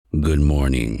Good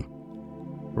morning.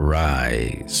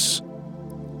 Rise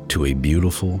to a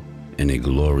beautiful and a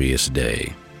glorious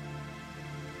day.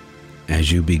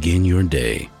 As you begin your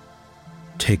day,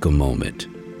 take a moment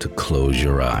to close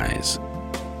your eyes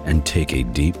and take a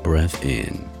deep breath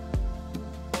in,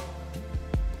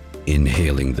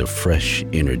 inhaling the fresh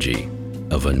energy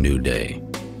of a new day.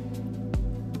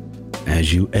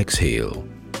 As you exhale,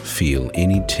 feel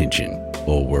any tension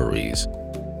or worries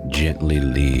gently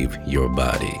leave your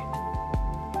body,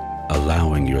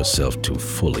 allowing yourself to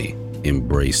fully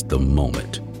embrace the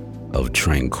moment of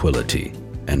tranquility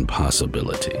and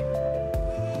possibility.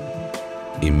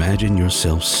 Imagine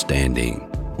yourself standing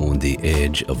on the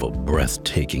edge of a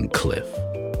breathtaking cliff,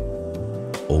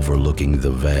 overlooking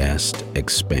the vast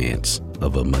expanse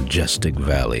of a majestic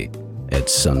valley at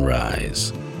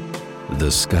sunrise.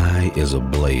 The sky is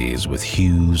ablaze with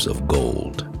hues of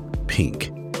gold,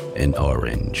 pink, and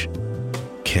orange,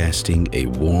 casting a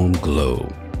warm glow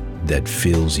that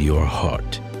fills your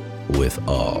heart with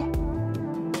awe.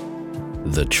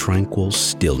 The tranquil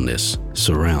stillness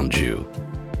surrounds you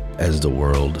as the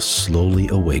world slowly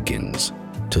awakens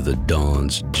to the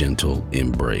dawn's gentle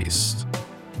embrace.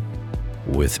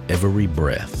 With every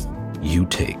breath you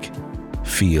take,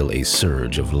 feel a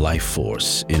surge of life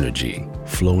force energy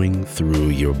flowing through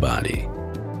your body,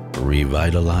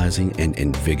 revitalizing and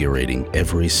invigorating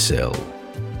every cell.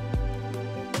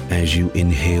 As you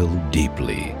inhale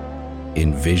deeply,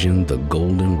 envision the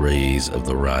golden rays of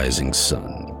the rising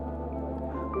sun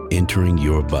entering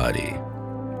your body,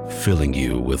 filling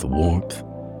you with warmth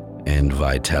and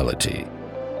vitality.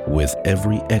 With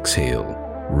every exhale,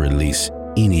 release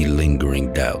any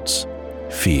lingering doubts,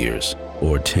 fears,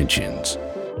 or tensions,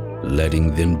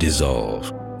 letting them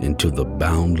dissolve into the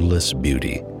boundless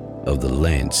beauty of the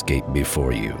landscape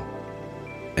before you.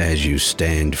 As you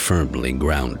stand firmly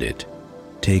grounded,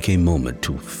 take a moment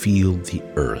to feel the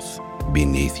earth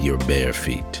beneath your bare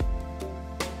feet,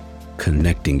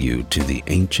 connecting you to the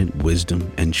ancient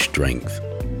wisdom and strength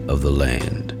of the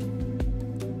land.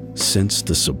 Sense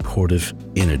the supportive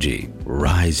energy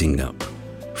rising up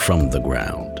from the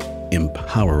ground,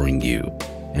 empowering you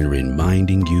and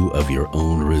reminding you of your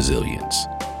own resilience.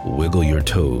 Wiggle your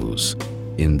toes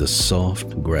in the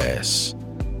soft grass,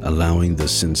 allowing the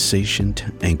sensation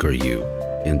to anchor you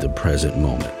in the present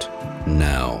moment.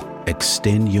 Now,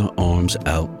 extend your arms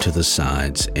out to the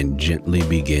sides and gently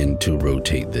begin to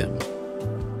rotate them,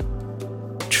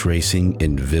 tracing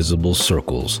invisible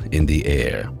circles in the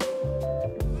air.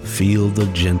 Feel the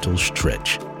gentle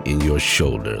stretch in your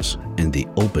shoulders and the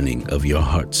opening of your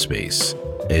heart space.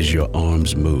 As your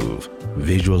arms move,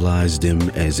 visualize them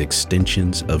as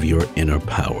extensions of your inner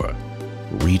power,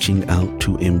 reaching out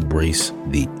to embrace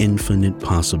the infinite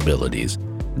possibilities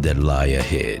that lie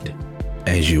ahead.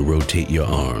 As you rotate your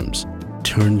arms,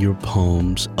 turn your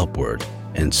palms upward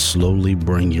and slowly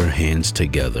bring your hands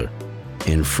together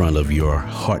in front of your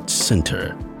heart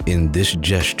center. In this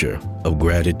gesture of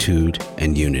gratitude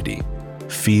and unity,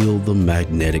 feel the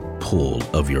magnetic pull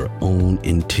of your own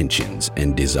intentions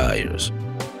and desires,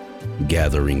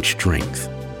 gathering strength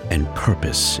and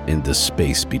purpose in the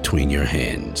space between your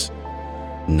hands.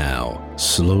 Now,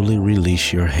 slowly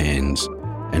release your hands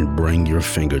and bring your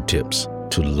fingertips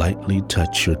to lightly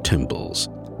touch your temples,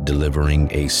 delivering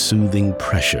a soothing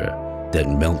pressure that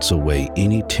melts away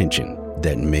any tension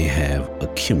that may have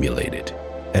accumulated.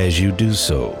 As you do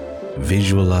so,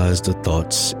 visualize the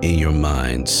thoughts in your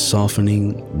mind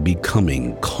softening,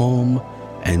 becoming calm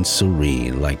and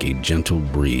serene like a gentle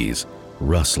breeze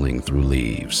rustling through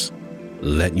leaves.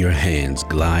 Let your hands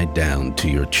glide down to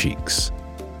your cheeks,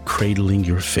 cradling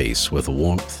your face with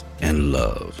warmth and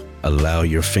love. Allow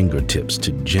your fingertips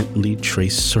to gently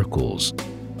trace circles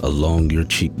along your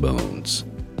cheekbones,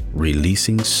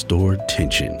 releasing stored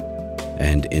tension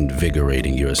and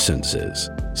invigorating your senses.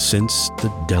 Sense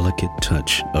the delicate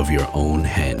touch of your own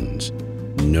hands,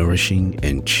 nourishing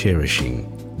and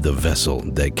cherishing the vessel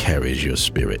that carries your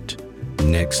spirit.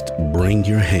 Next, bring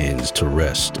your hands to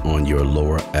rest on your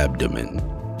lower abdomen,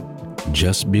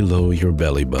 just below your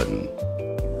belly button.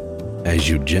 As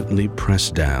you gently press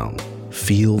down,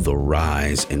 feel the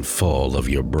rise and fall of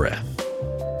your breath,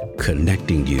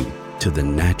 connecting you to the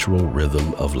natural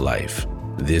rhythm of life.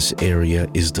 This area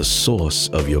is the source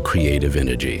of your creative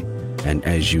energy, and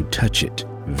as you touch it,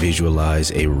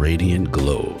 visualize a radiant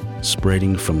glow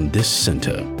spreading from this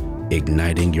center,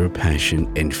 igniting your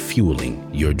passion and fueling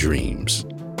your dreams.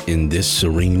 In this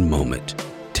serene moment,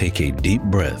 take a deep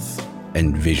breath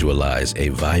and visualize a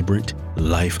vibrant,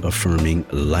 life-affirming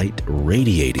light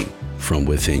radiating from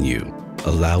within you.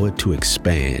 Allow it to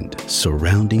expand,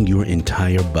 surrounding your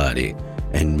entire body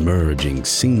and merging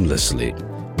seamlessly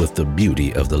with the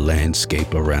beauty of the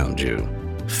landscape around you.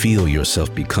 Feel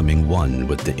yourself becoming one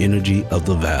with the energy of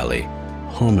the valley,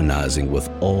 harmonizing with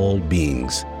all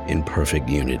beings in perfect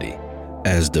unity.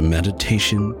 As the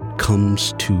meditation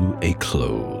comes to a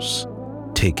close,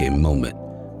 take a moment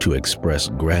to express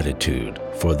gratitude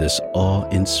for this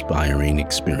awe-inspiring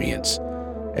experience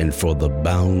and for the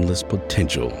boundless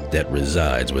potential that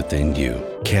resides within you.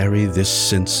 Carry this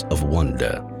sense of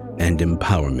wonder and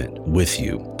empowerment with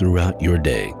you throughout your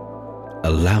day,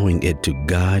 allowing it to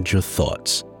guide your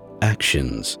thoughts,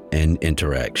 actions, and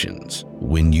interactions.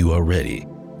 When you are ready,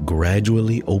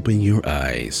 gradually open your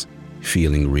eyes,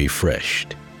 feeling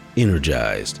refreshed,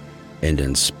 energized, and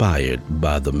inspired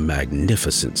by the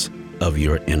magnificence of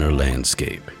your inner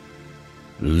landscape.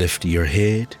 Lift your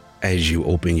head as you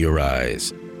open your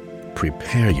eyes.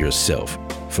 Prepare yourself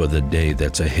for the day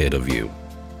that's ahead of you.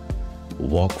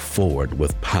 Walk forward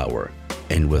with power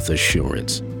and with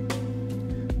assurance.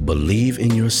 Believe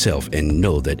in yourself and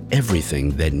know that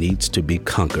everything that needs to be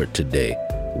conquered today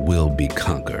will be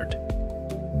conquered,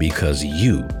 because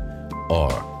you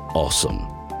are awesome.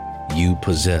 You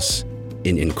possess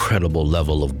an incredible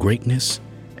level of greatness,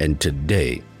 and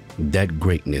today that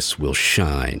greatness will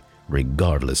shine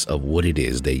regardless of what it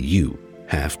is that you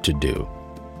have to do.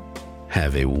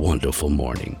 Have a wonderful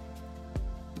morning.